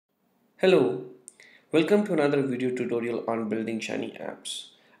Hello, welcome to another video tutorial on building Shiny apps.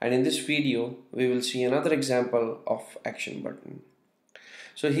 And in this video, we will see another example of action button.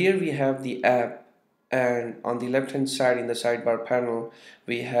 So here we have the app, and on the left hand side in the sidebar panel,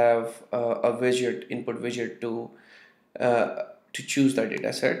 we have a widget, input widget to choose the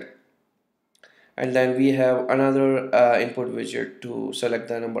data set. And then we have another input widget to select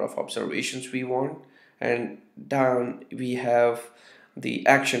the number of observations we want. And down we have the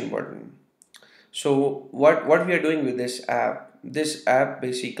action button. So what we are doing with this app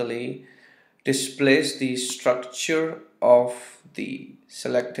basically displays the structure of the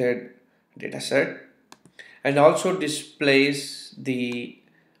selected dataset and also displays the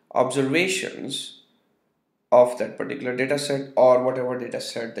observations of that particular dataset or whatever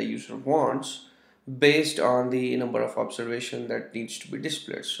dataset the user wants based on the number of observation that needs to be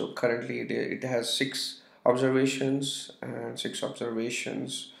displayed. So currently it has 6 observations, and 6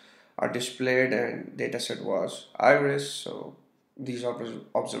 observations are displayed, and dataset was iris, so these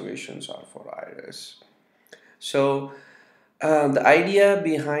observations are for iris. So the idea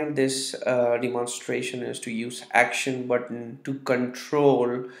behind this demonstration is to use action button to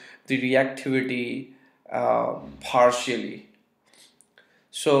control the reactivity partially.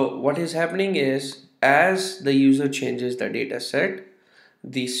 So what is happening is, as the user changes the data set,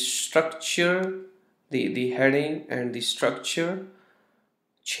 the structure, the heading and the structure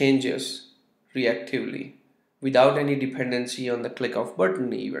changes reactively without any dependency on the click of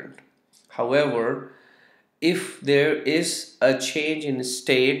button event. However, if there is a change in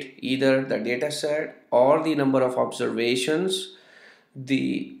state, either the dataset or the number of observations,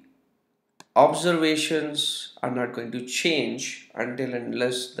 the observations are not going to change until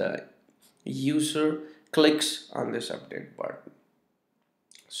unless the user clicks on this update button.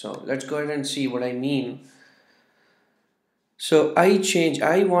 So let's go ahead and see what I mean. So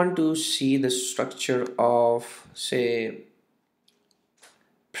I want to see the structure of, say,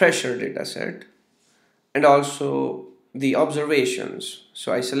 pressure dataset and also the observations.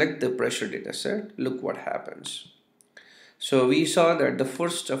 So I select the pressure dataset. Look what happens. So we saw that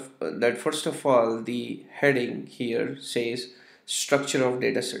first of all the heading here says structure of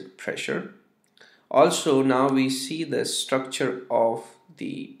dataset pressure. Also now we see the structure of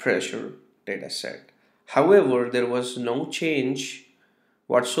the pressure dataset. However, there was no change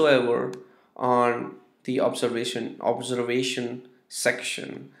whatsoever on the observation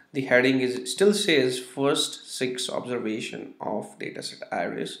section. The heading still says first 6 observation of dataset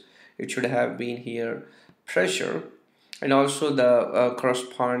iris. It should have been here pressure, and also the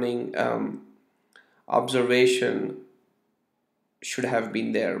corresponding observation should have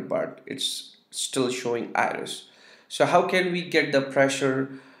been there, but it's still showing iris. So how can we get the pressure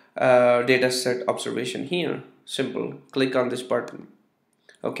dataset observation here? Simple, click on this button.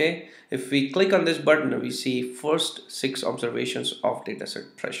 Okay, if we click on this button, we see first 6 observations of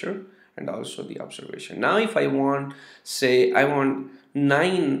dataset pressure and also the observation. Now if I want, say I want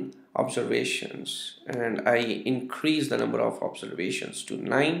 9 observations and I increase the number of observations to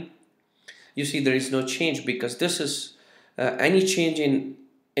 9, you see there is no change, because this is any change in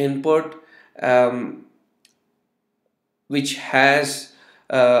input which has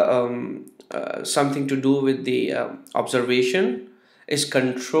something to do with the observation is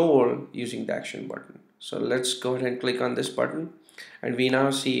controlled using the action button. So let's go ahead and click on this button, and we now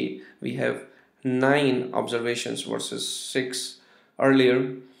see we have 9 observations versus 6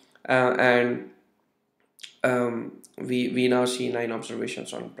 earlier, and we now see 9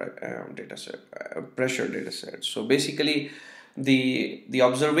 observations on pressure dataset. So basically the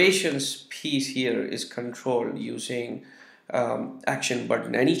observations piece here is controlled using action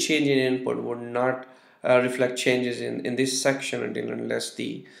button. Any change in input would not reflect changes in this section until unless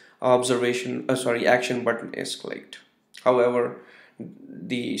the action button is clicked. However,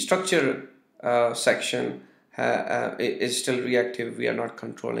 the structure section is still reactive. We are not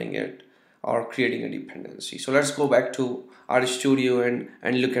controlling it or creating a dependency. So let's go back to RStudio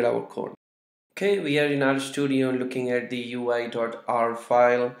and look at our code. Okay, we are in RStudio and looking at the ui.r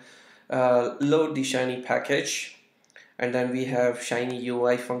file. Load the Shiny package, and then we have Shiny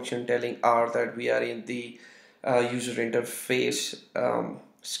UI function telling R that we are in the user interface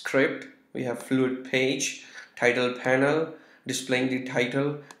script. We have fluid page, title panel, displaying the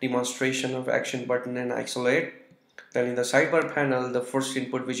title, demonstration of action button and isolate. Then in the sidebar panel, the first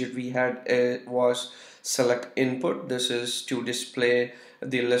input widget we had was selectInput. This is to display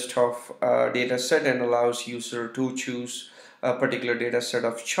the list of data set and allows user to choose a particular data set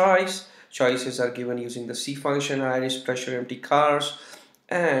of choice. Choices are given using the C function, iris, pressure, empty cars,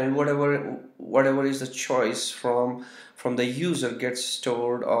 and whatever is the choice from from the user gets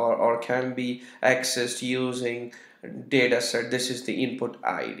stored or can be accessed using data set. This is the input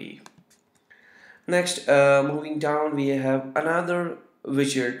ID. Next, moving down, we have another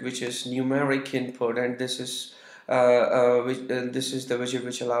widget which is numeric input, and this is the widget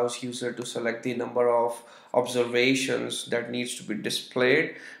which allows user to select the number of observations that needs to be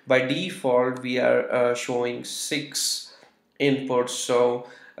displayed. By default, we are showing 6 inputs. So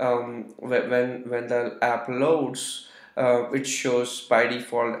when the app loads, it shows by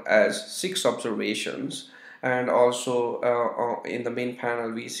default as 6 observations, and also in the main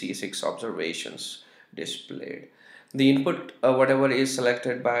panel we see 6 observations displayed. The input, whatever is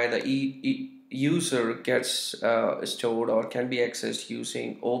selected by the user, gets stored or can be accessed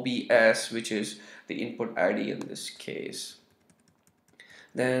using OBS, which is the input ID in this case.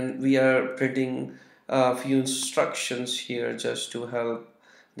 Then we are printing a few instructions here just to help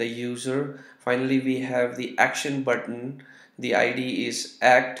the user. Finally, we have the action button. The ID is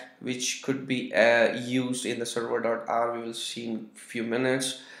act, which could be used in the server.r. We will see in a few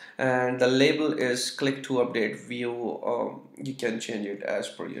minutes. And the label is click to update view. You can change it as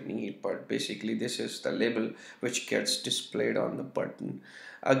per your need, but basically this is the label which gets displayed on the button.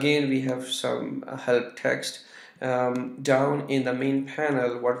 Again, we have some help text. Down in the main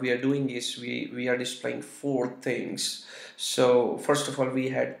panel, what we are doing is we are displaying 4 things. So first of all, we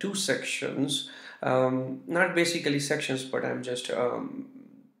had 2 sections, not basically sections, but I'm just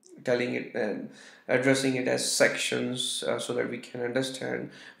telling it and addressing it as sections so that we can understand.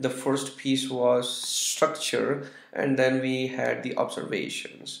 The first piece was structure, and then we had the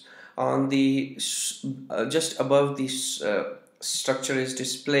observations. On the just above this structure is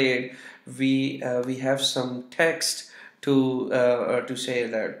displayed, we have some text to say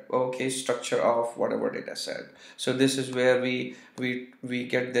that okay, structure of whatever data set. So this is where we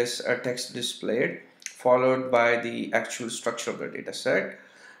get this text displayed, followed by the actual structure of the data set.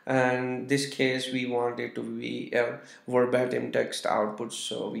 And this case we want it to be verbatim text output,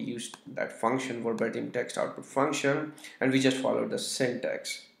 so we used that function, verbatim text output function, and we just followed the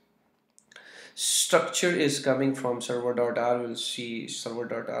syntax. Structure is coming from server.r. We'll see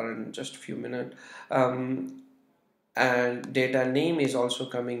server.r in just a few minutes. And data name is also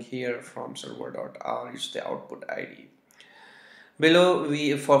coming here from server.r. It's the output ID. Below,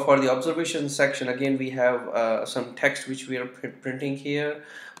 we for the observation section, again we have some text which we are printing here.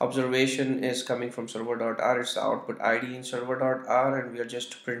 Observation is coming from server.r. It's the output ID in server.r, and we are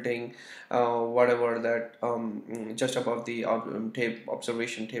just printing whatever that just above the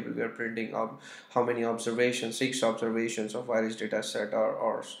observation table. We are printing how many observations, 6 observations of virus data set,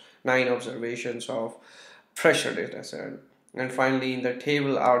 or 9 observations of pressure data set. And finally, in the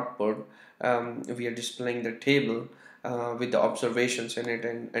table output, we are displaying the table with the observations in it,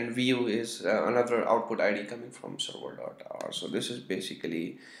 and view is another output ID coming from server.r. So this is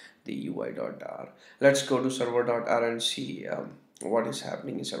basically the ui.r. Let's go to server.r and see what is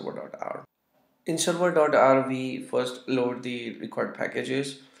happening in server.r. In server.r, we first load the required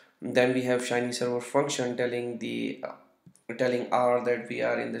packages. Then we have shiny server function telling R that we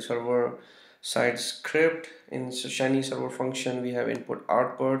are in the server side script. In shiny server function, we have input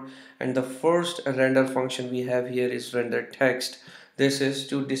output, and the first render function we have here is render text. This is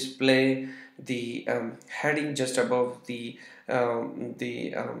to display the heading just above the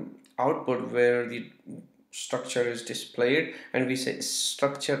output where the structure is displayed, and we say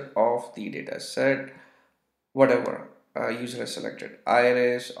structure of the data set, whatever user has selected,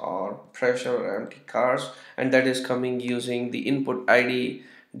 iris or pressure or empty cars, and that is coming using the input ID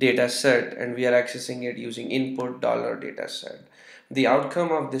data set, and we are accessing it using input $data set. The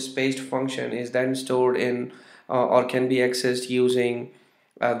outcome of this paste function is then stored in or can be accessed using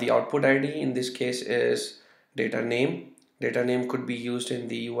the output ID. In this case is data name. Data name could be used in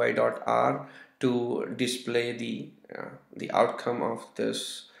the ui.r to display the outcome of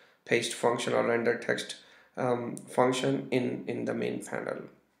this paste function or render text function in the main panel.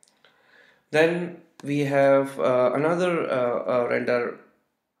 Then we have another render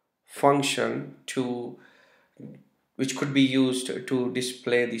function which could be used to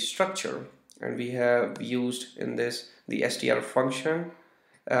display the structure, and we have used in this the str function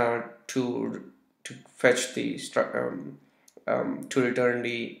to fetch the to return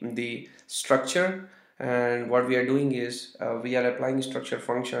the structure. And what we are doing is we are applying structure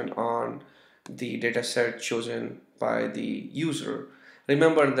function on the data set chosen by the user.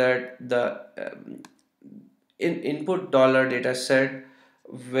 Remember that the input $data set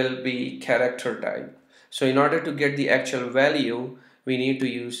will be character type. So in order to get the actual value, we need to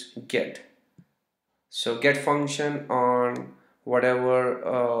use get. So get function on whatever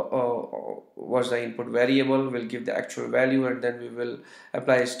was the input variable, will give the actual value, and then we will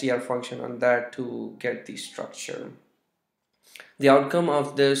apply str function on that to get the structure. The outcome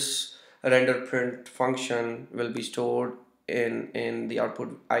of this render print function will be stored in the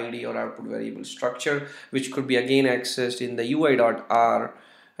output id or output variable structure, which could be again accessed in the ui.r,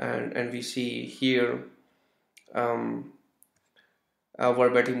 and we see here a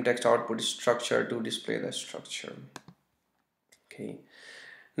verbatim text output structure to display the structure. Okay,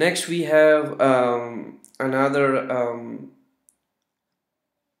 next we have another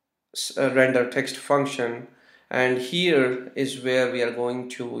render text function, and here is where we are going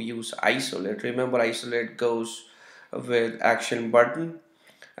to use isolate. Remember, isolate goes with action button,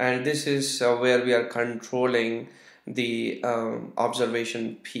 and this is where we are controlling the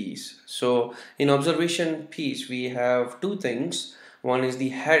observation piece. So in observation piece we have two things. One is the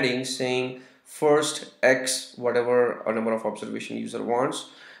heading saying first x, whatever a number of observation user wants,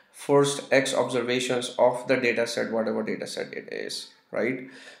 first x observations of the data set, whatever data set it is, right?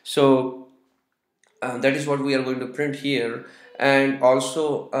 So that is what we are going to print here, and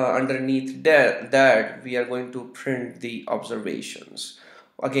also underneath that we are going to print the observations.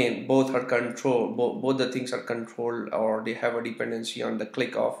 Again, both are controlled, both the things are controlled, or they have a dependency on the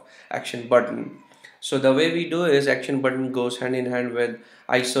click of action button. So the way we do is action button goes hand in hand with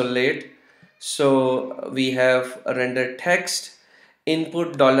isolate. So we have a render text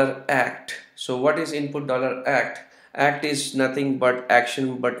input $act. So what is input $act? Act is nothing but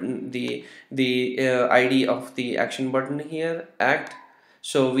action button, the id of the action button here, act.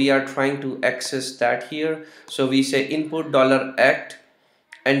 So we are trying to access that here, so we say input $act,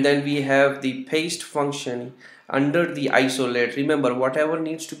 and then we have the paste function under the isolate. Remember, whatever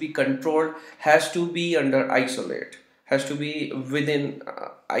needs to be controlled has to be under isolate, has to be within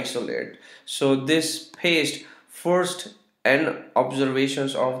isolate. So this paste first n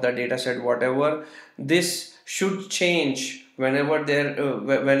observations of the dataset, whatever, this should change whenever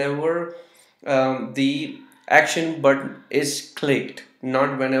the action button is clicked,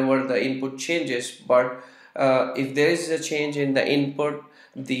 not whenever the input changes, but if there is a change in the input,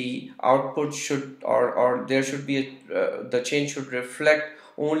 the output should, or there should be the change should reflect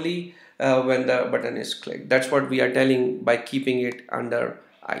only when the button is clicked. That's what we are telling by keeping it under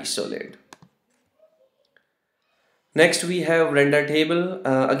isolate. Next we have render table.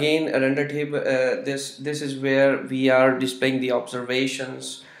 Again, a render table, this is where we are displaying the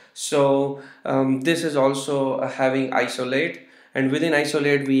observations. So this is also having isolate, and within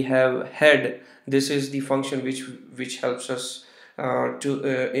isolate we have head. This is the function which helps us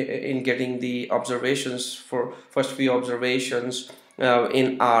in getting the observations for first few observations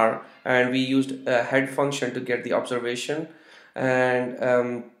in R, and we used a head function to get the observation,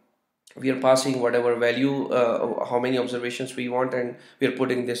 and we are passing whatever value, how many observations we want, and we are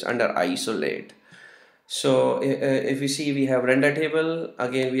putting this under isolate. So if we see, we have render table.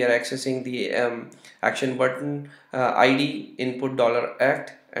 Again, we are accessing the action button id input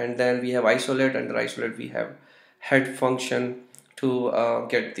 $act, and then we have isolate. Under isolate we have head function to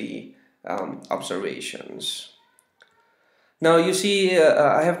get the observations. Now you see,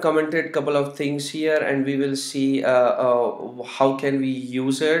 I have commented a couple of things here, and we will see how can we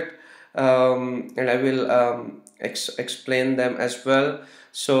use it, and I will explain them as well.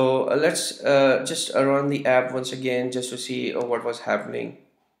 So let's just run the app once again just to see what was happening.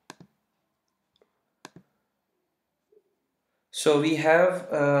 So we have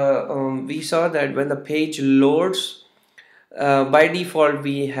we saw that when the page loads, by default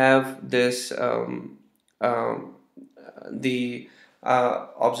we have this the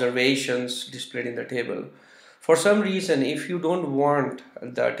observations displayed in the table. For some reason, if you don't want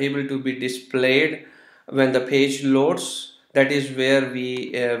the table to be displayed when the page loads, that is where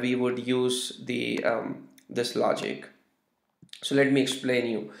we would use the this logic. So let me explain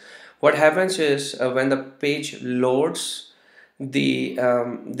you. What happens is when the page loads,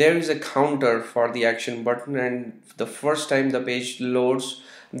 there is a counter for the action button, and the first time the page loads,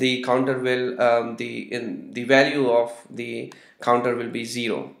 the counter will the value of the counter will be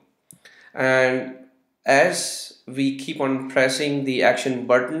 0, and as we keep on pressing the action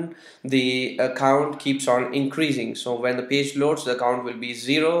button, the count keeps on increasing. So when the page loads, the count will be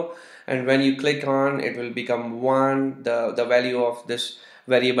 0, and when you click on it will become 1. The value of this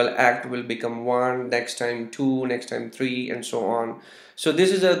variable act will become 1, next time 2, next time 3, and so on. So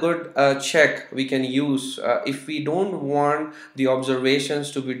this is a good check we can use if we don't want the observations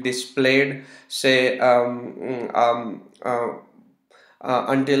to be displayed, say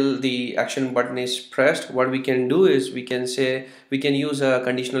until the action button is pressed. What we can do is we can say, we can use a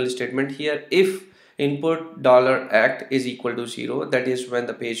conditional statement here. If input $act is equal to 0, that is when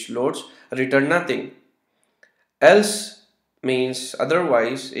the page loads, return nothing. Else means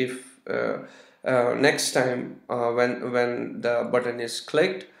otherwise, if next time when the button is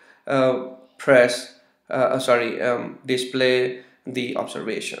clicked, press display the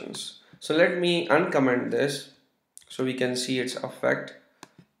observations. So let me uncomment this so we can see its effect.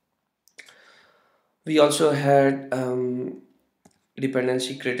 We also had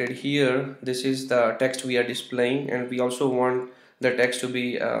dependency created here. This is the text we are displaying, and we also want the text to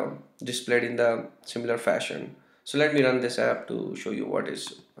be displayed in the similar fashion. So let me run this app to show you what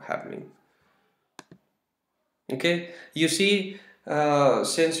is happening. Okay, you see,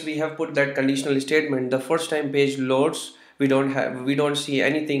 since we have put that conditional statement, the first time page loads, we don't see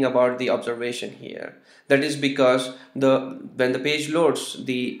anything about the observation here. That is because when the page loads,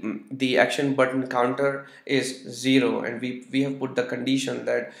 the action button counter is 0, and we have put the condition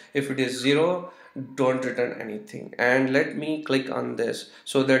that if it is 0, don't return anything. And let me click on this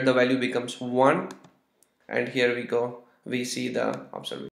so that the value becomes 1, and here we go, we see the observation.